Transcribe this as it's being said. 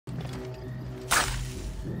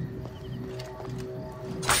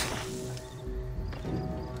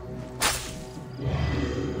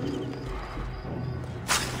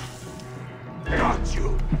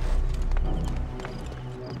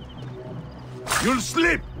You'll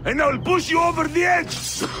slip, and I'll push you over the edge!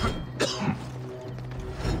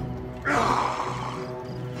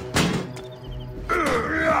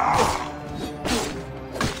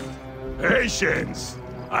 Patience!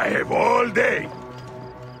 I have all day!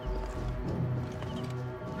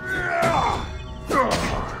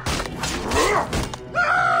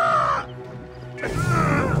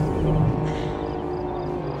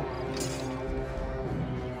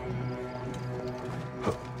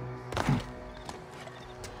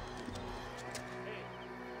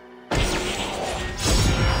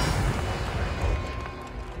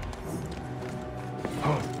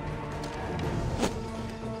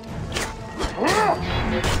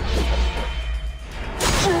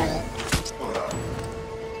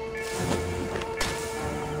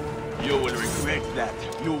 You will regret that.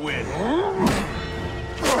 You will.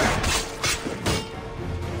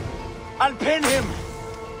 I'll pin him!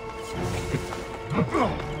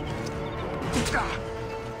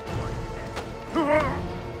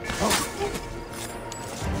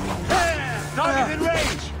 Target in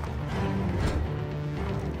range!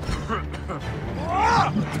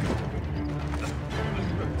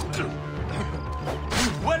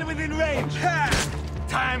 Well within range!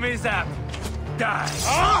 Time is up! Die!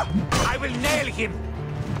 I will nail him!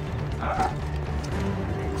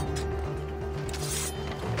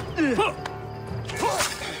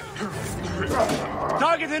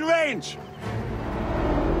 Target in range!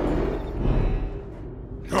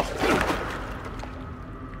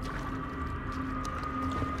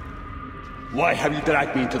 Why have you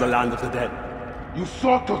dragged me into the land of the dead? You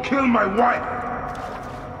sought to kill my wife!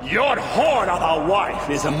 Your whore of a wife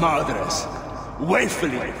is a murderess,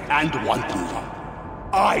 willfully and wantonly.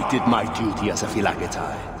 I did my duty as a Phylakes,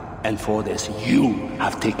 and for this you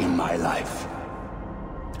have taken my life.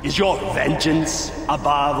 Is your vengeance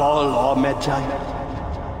above all law,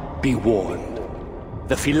 Medjay? Be warned.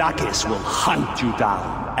 The Phylakes will hunt you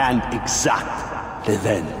down and exact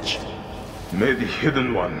revenge. May the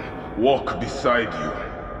Hidden One walk beside you.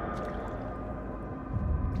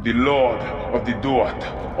 The Lord of the Duat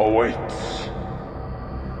awaits.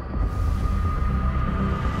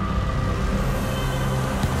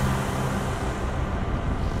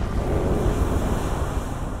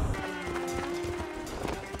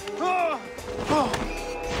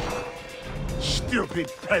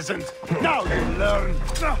 Stupid peasant! Now you learn!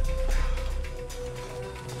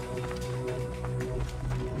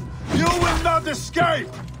 You will not escape!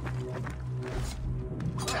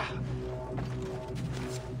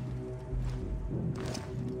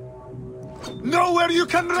 Nowhere you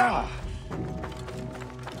can run!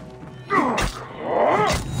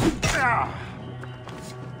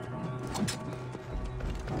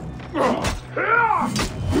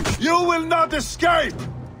 You will not escape!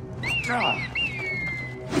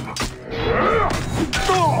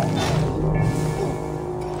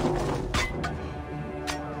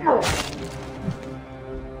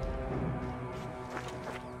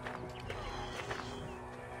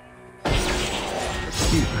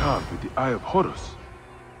 Key carved with the Eye of Horus.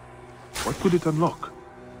 What could it unlock?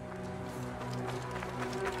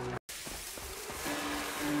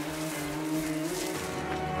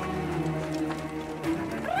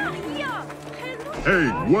 Hey,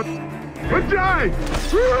 what? Medjay!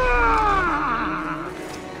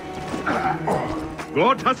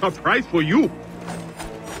 God has a surprise for you.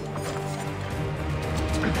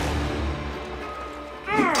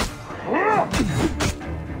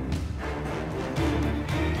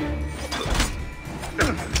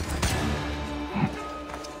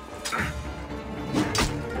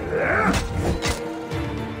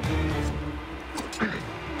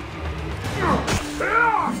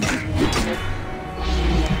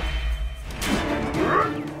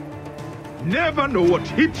 Never know what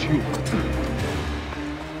hits you.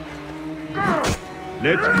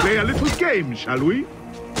 Let's play a little game, shall we?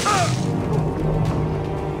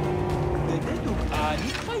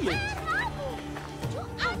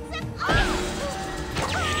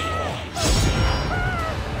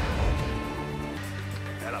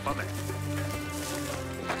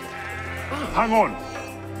 Hang on!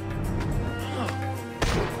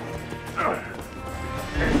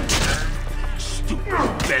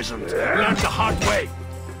 Stupid peasant! Learn the hard way!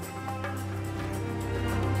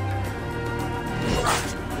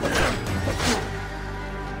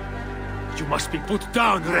 You must be put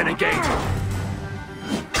down, renegade!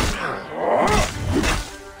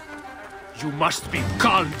 You must be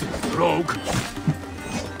culled, rogue!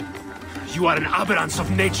 You are an aberrance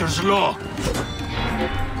of nature's law!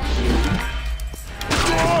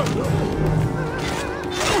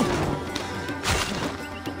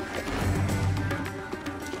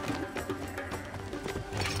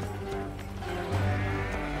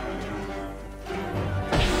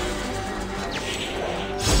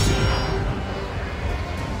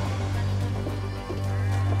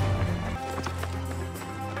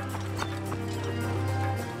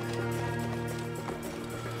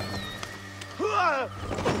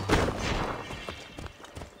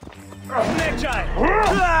 Medjay!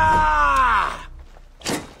 Ah!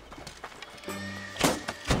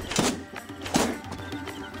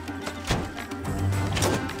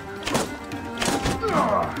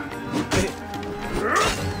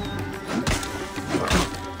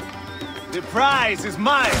 The prize is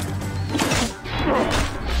mine!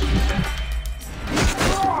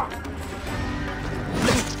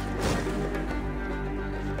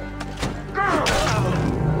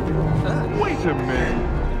 Wait a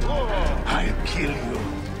minute. I'll kill you.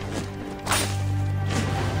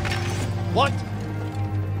 What?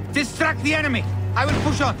 Distract the enemy! I will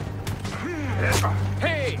push on!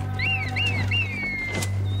 Hey!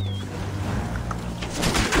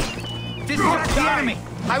 Distract the enemy!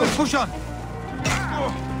 I will push on!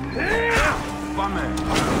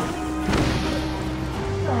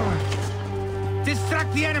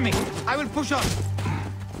 Distract the enemy! I will push on!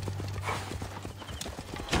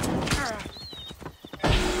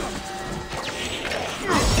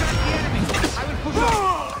 Distract the enemy! I will push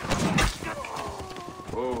on!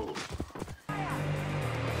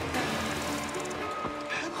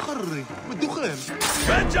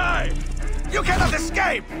 Medjay! You cannot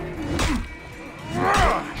escape!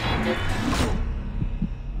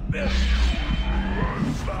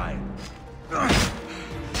 Fine.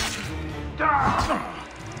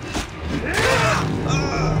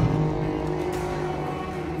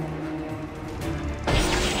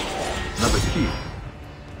 Another key.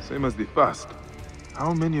 Same as the first.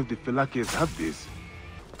 How many of the Phylakes have this?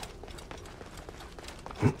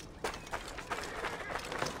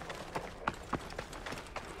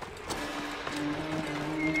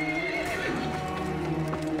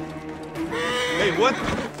 Hey, what?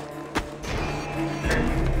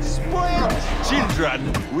 Spoiled children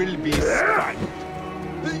will be spanked.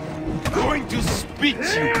 Going to spit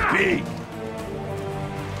you big.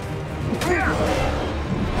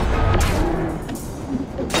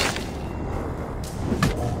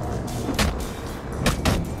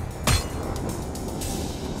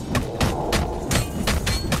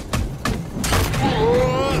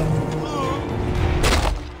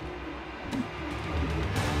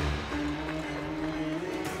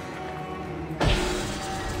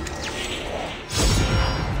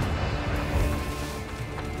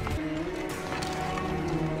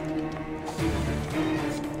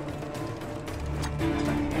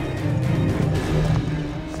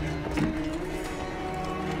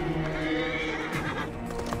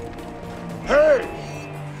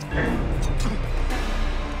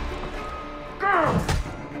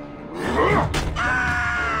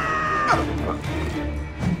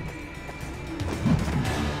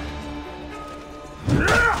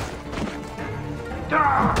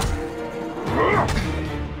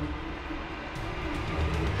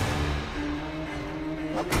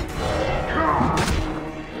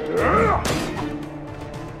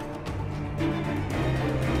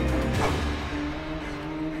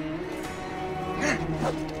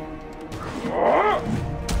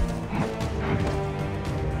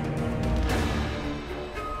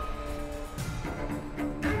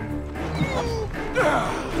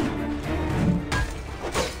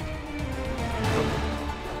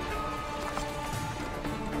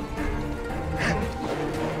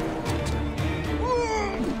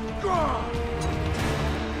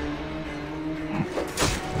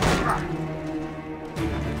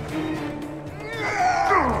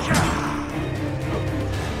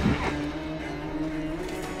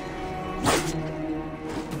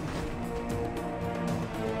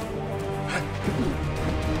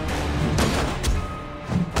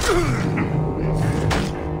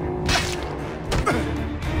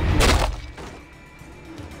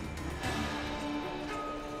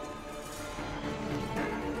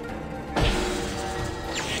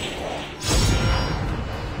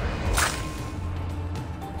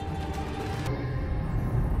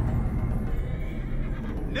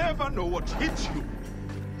 Never know what hits you.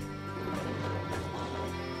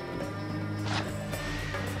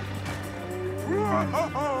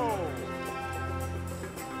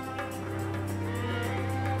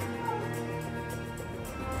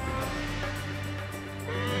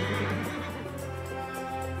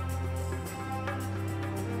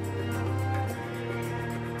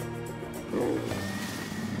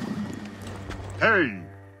 Hey!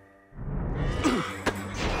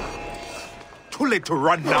 Too late to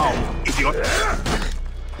run now, idiot.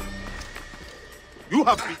 You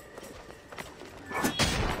have been...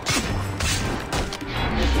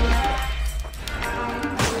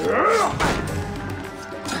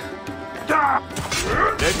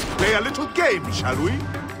 Let's play a little game, shall we?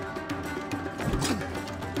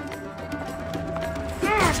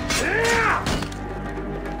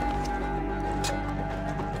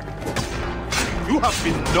 You have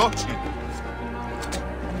been naughty.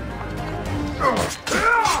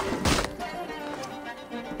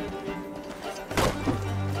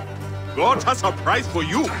 God has a prize for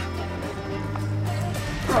you.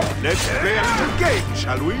 Let's play a little game,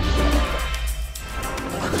 shall we?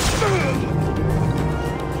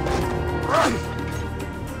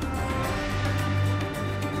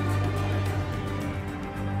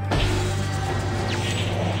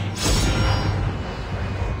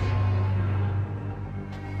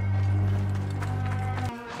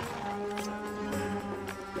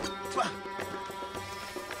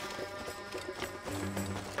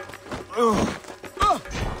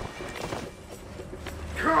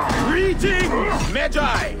 Greetings,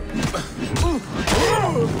 Medjay!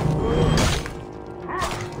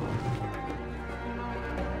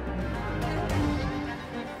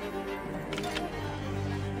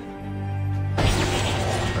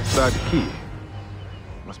 A sad key.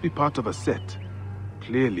 Must be part of a set.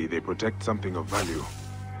 Clearly, they protect something of value.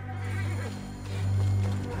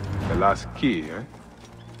 The last key, eh?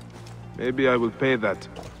 Maybe I will pay that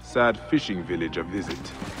sad fishing village a visit.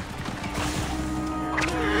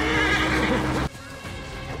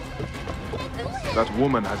 That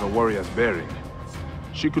woman has a warrior's bearing.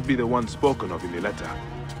 She could be the one spoken of in the letter.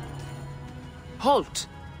 Halt!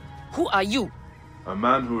 Who are you? A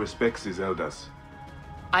man who respects his elders.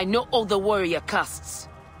 I know all the warrior castes.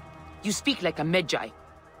 You speak like a Medjay.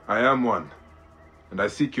 I am one, and I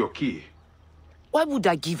seek your key. Why would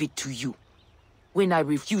I give it to you, when I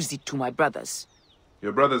refused it to my brothers?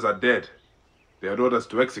 Your brothers are dead. They had orders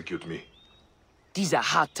to execute me. These are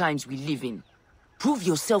hard times we live in. Prove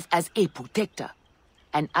yourself as a protector,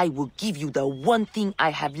 and I will give you the one thing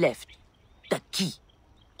I have left. The key.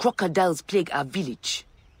 Crocodiles plague our village.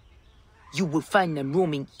 You will find them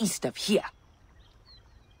roaming east of here.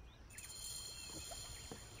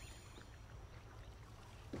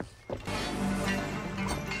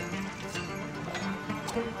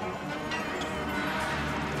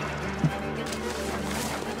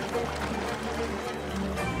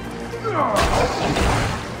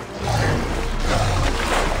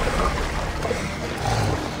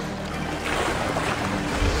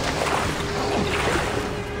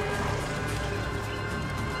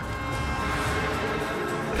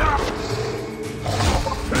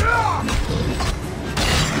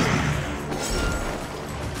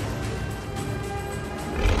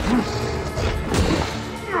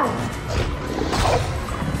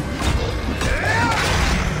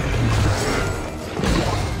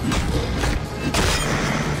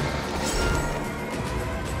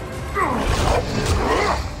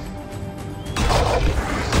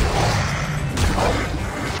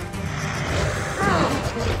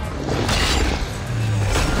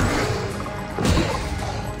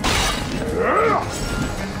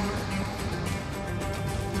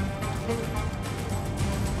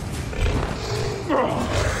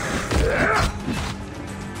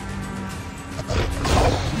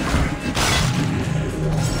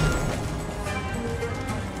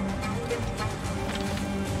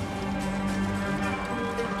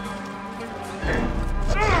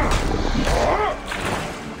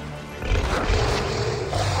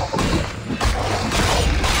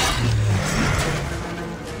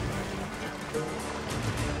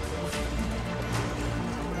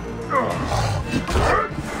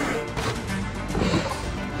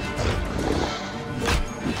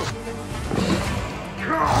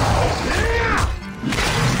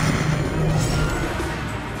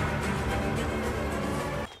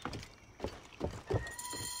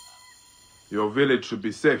 Your village should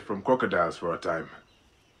be safe from crocodiles for a time.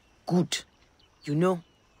 Good. You know,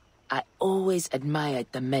 I always admired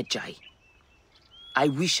the Medjay. I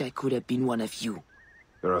wish I could have been one of you.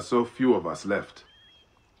 There are so few of us left.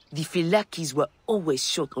 The Phylakes were always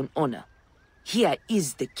short on honor. Here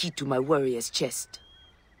is the key to my warrior's chest.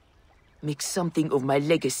 Make something of my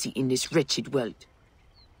legacy in this wretched world.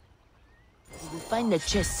 You will find the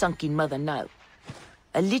chest sunk in Mother Nile,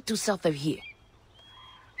 a little south of here.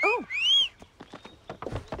 Oh!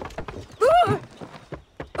 Whoa.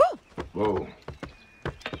 Whoa.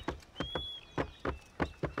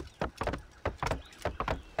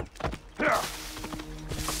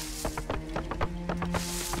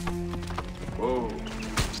 Whoa.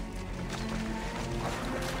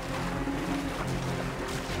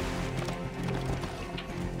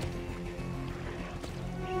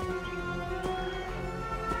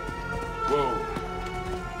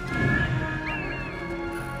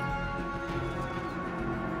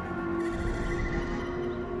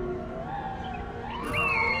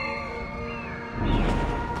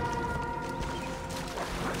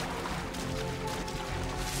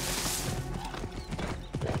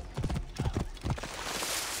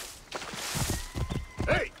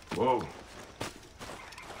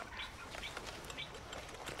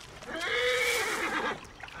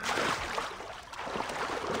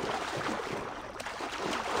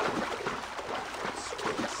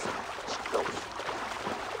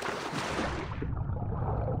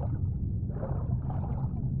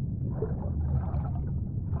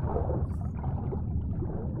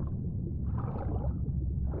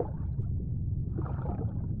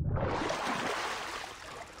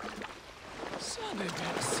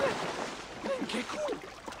 Okay, cool.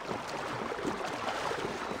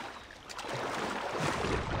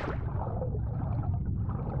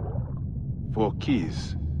 Four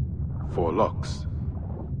keys, 4 locks.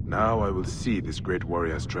 Now I will see this great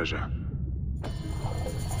warrior's treasure.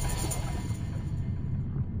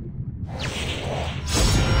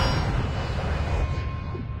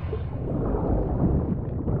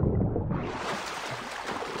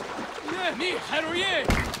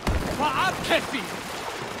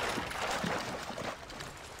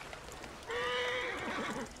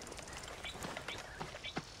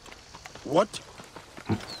 What?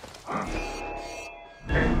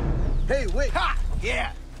 Hey, wait! Ha!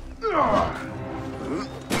 Yeah!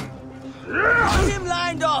 Get him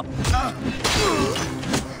lined up!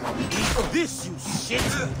 Eat this, you shit!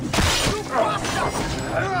 You bastard!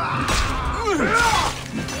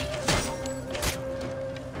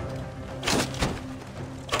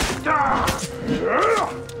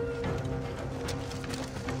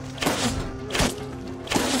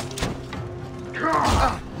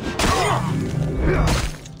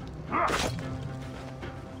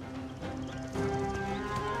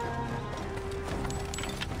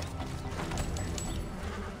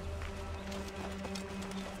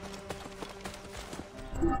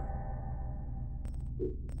 Yeah.